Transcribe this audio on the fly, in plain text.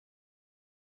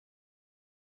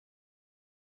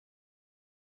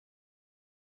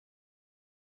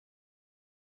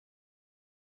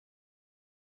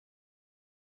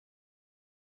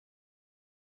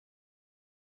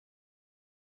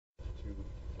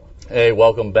Hey,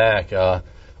 welcome back.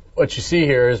 What you see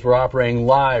here is we're operating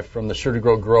live from the Sure to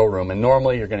Grow grow room, and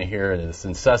normally you're going to hear this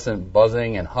incessant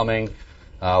buzzing and humming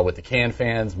with the can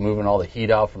fans moving all the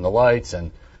heat out from the lights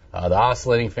and the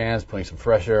oscillating fans putting some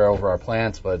fresh air over our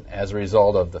plants. But as a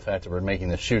result of the fact that we're making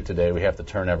the shoot today, we have to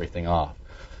turn everything off.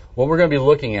 What we're going to be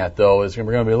looking at, though, is we're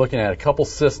going to be looking at a couple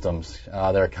systems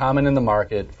that are common in the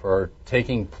market for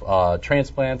taking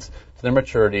transplants to their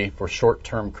maturity for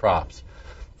short-term crops.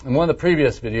 In one of the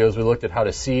previous videos, we looked at how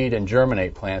to seed and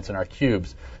germinate plants in our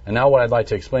cubes. And now what I'd like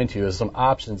to explain to you is some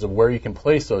options of where you can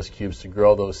place those cubes to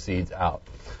grow those seeds out.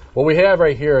 What we have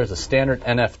right here is a standard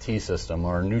NFT system,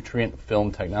 or nutrient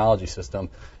film technology system.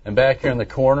 And back here in the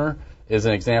corner is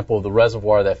an example of the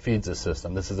reservoir that feeds the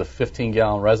system. This is a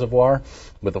 15-gallon reservoir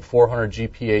with a 400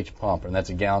 GPH pump, and that's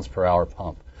a gallons per hour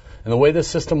pump. And the way this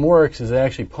system works is it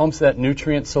actually pumps that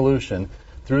nutrient solution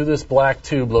through this black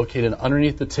tube located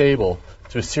underneath the table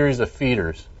to a series of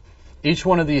feeders. Each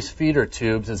one of these feeder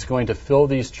tubes is going to fill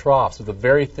these troughs with a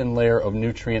very thin layer of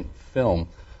nutrient film,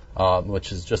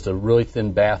 which is just a really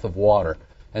thin bath of water.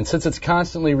 And since it's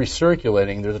constantly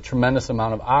recirculating, there's a tremendous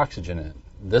amount of oxygen in it.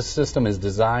 This system is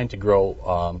designed to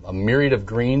grow a myriad of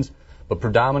greens, but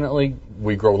predominantly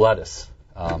we grow lettuce.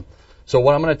 So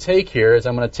what I'm going to take here is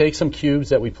I'm going to take some cubes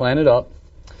that we planted up,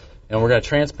 and we're going to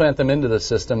transplant them into the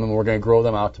system, and we're going to grow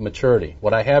them out to maturity.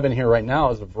 What I have in here right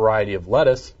now is a variety of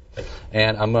lettuce,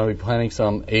 and I'm going to be planting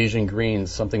some Asian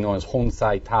greens, something known as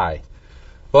Honsai Thai.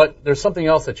 But there's something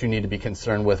else that you need to be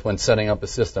concerned with when setting up a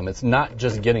system. It's not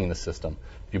just getting the system.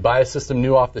 If you buy a system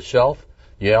new off the shelf,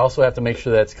 you also have to make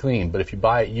sure that it's clean. But if you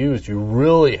buy it used, you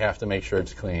really have to make sure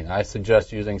it's clean. I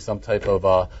suggest using some type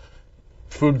of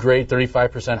food-grade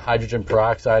 35% hydrogen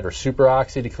peroxide or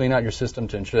superoxy to clean out your system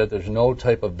to ensure that there's no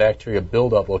type of bacteria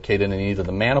buildup located in either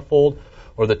the manifold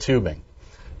or the tubing.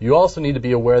 You also need to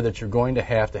be aware that you're going to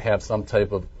have some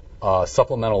type of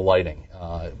supplemental lighting.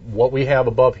 What we have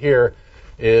above here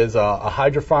is a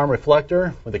hydrofarm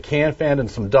reflector with a can fan and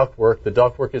some ductwork. The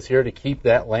ductwork is here to keep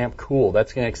that lamp cool.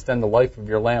 That's going to extend the life of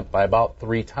your lamp by about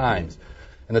 3 times.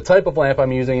 And the type of lamp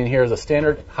I'm using in here is a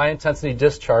standard high-intensity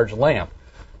discharge lamp.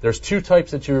 There's 2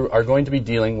 types that you are going to be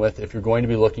dealing with if you're going to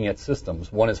be looking at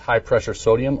systems. One is high-pressure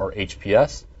sodium, or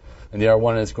HPS, and the other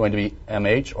one is going to be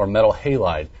MH, or metal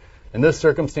halide. In this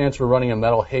circumstance, we're running a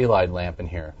metal halide lamp in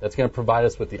here. That's going to provide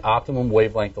us with the optimum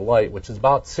wavelength of light, which is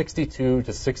about 62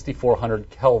 to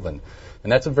 6400 Kelvin.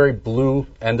 And that's a very blue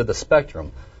end of the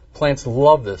spectrum. Plants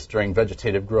love this during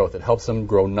vegetative growth. It helps them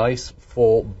grow nice,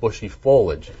 full, bushy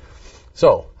foliage.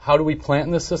 So, how do we plant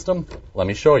in this system? Let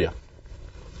me show you.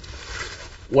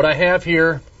 What I have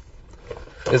here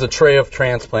is a tray of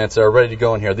transplants that are ready to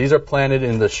go in here. These are planted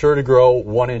in the Sure to Grow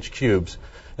 1-inch cubes.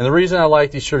 And the reason I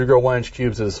like these Sure to Grow 1-inch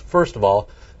cubes is, first of all,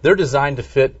 they're designed to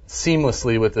fit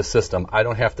seamlessly with the system. I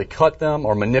don't have to cut them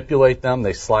or manipulate them.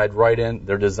 They slide right in.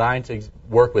 They're designed to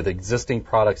work with existing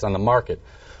products on the market.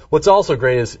 What's also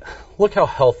great is, look how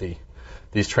healthy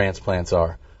these transplants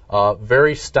are.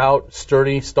 Very stout,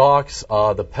 sturdy stalks.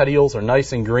 The petioles are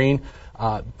nice and green.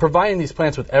 Providing these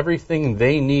plants with everything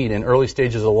they need in early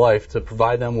stages of life to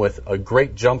provide them with a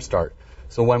great jump start.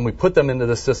 So when we put them into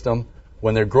the system,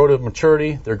 when they grow to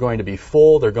maturity, they're going to be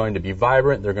full, they're going to be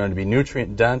vibrant, they're going to be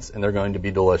nutrient dense, and they're going to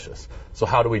be delicious. So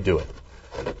how do we do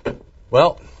it?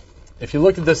 Well, if you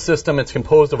look at this system, it's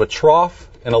composed of a trough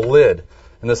and a lid.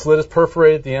 And this lid is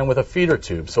perforated at the end with a feeder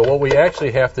tube. So what we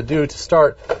actually have to do to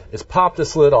start is pop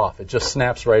this lid off. It just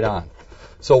snaps right on.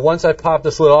 So once I pop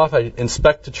this lid off, I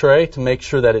inspect the tray to make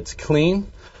sure that it's clean.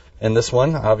 And this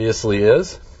one obviously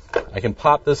is. I can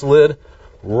pop this lid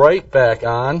right back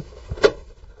on,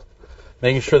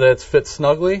 making sure that it's fit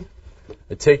snugly.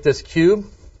 I take this cube.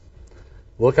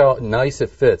 Look how nice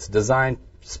it fits. Designed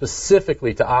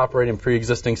specifically to operate in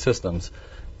pre-existing systems.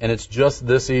 And it's just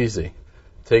this easy.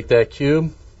 Take that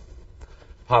cube,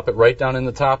 pop it right down in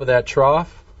the top of that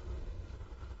trough.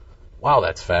 Wow,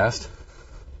 that's fast.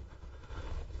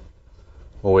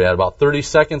 Well, we had about 30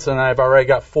 seconds, and I've already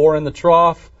got 4 in the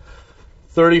trough,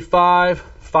 35,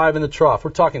 5 in the trough.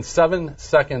 We're talking 7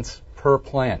 seconds per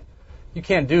plant. You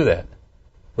can't do that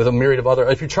with a myriad of other.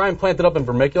 If you try and plant it up in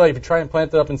vermiculite, if you try and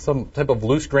plant it up in some type of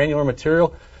loose granular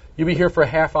material, you'll be here for a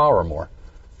half hour or more.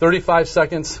 35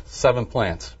 seconds, 7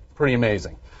 plants. Pretty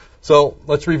amazing. So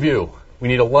let's review. We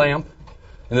need a lamp.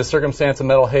 In this circumstance, a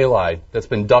metal halide that's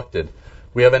been ducted.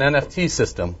 We have an NFT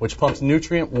system, which pumps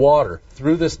nutrient water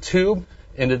through this tube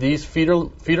into these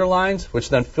feeder lines, which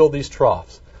then fill these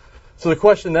troughs. So the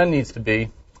question then needs to be,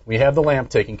 we have the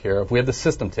lamp taken care of, we have the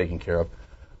system taken care of.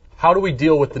 How do we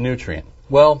deal with the nutrient?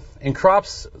 Well, in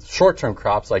crops, short-term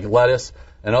crops like lettuce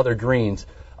and other greens,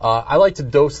 I like to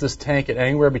dose this tank at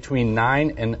anywhere between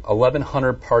 9 and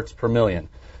 1100 parts per million.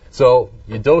 So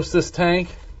you dose this tank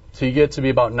till you get to be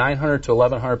about 900 to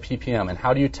 1100 ppm. And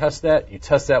how do you test that? You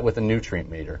test that with a nutrient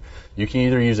meter. You can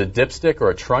either use a dipstick or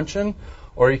a truncheon,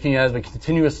 or you can use a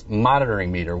continuous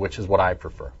monitoring meter, which is what I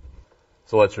prefer.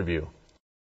 So let's review.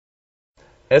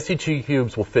 SCG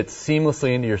cubes will fit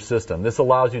seamlessly into your system. This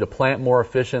allows you to plant more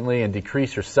efficiently and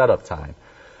decrease your setup time.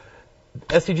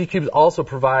 SCG cubes also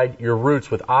provide your roots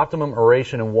with optimum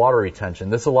aeration and water retention.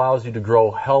 This allows you to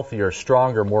grow healthier,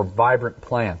 stronger, more vibrant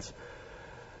plants.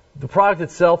 The product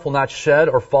itself will not shed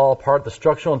or fall apart. The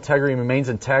structural integrity remains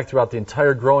intact throughout the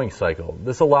entire growing cycle.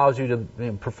 This allows you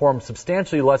to perform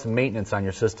substantially less maintenance on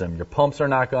your system. Your pumps are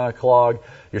not going to clog.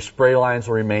 Your spray lines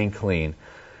will remain clean.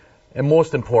 And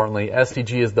most importantly,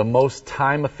 SCG is the most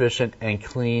time-efficient and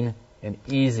clean and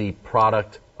easy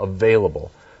product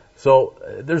available. So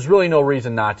there's really no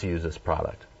reason not to use this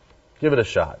product. Give it a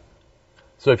shot.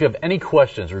 So if you have any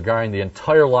questions regarding the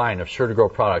entire line of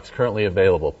Sure2Grow products currently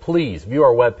available, please view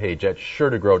our webpage at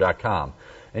sure2grow.com.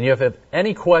 And if you have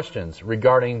any questions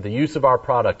regarding the use of our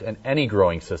product in any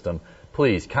growing system,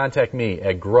 please contact me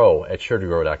at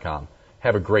grow@sure2grow.com.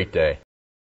 Have a great day.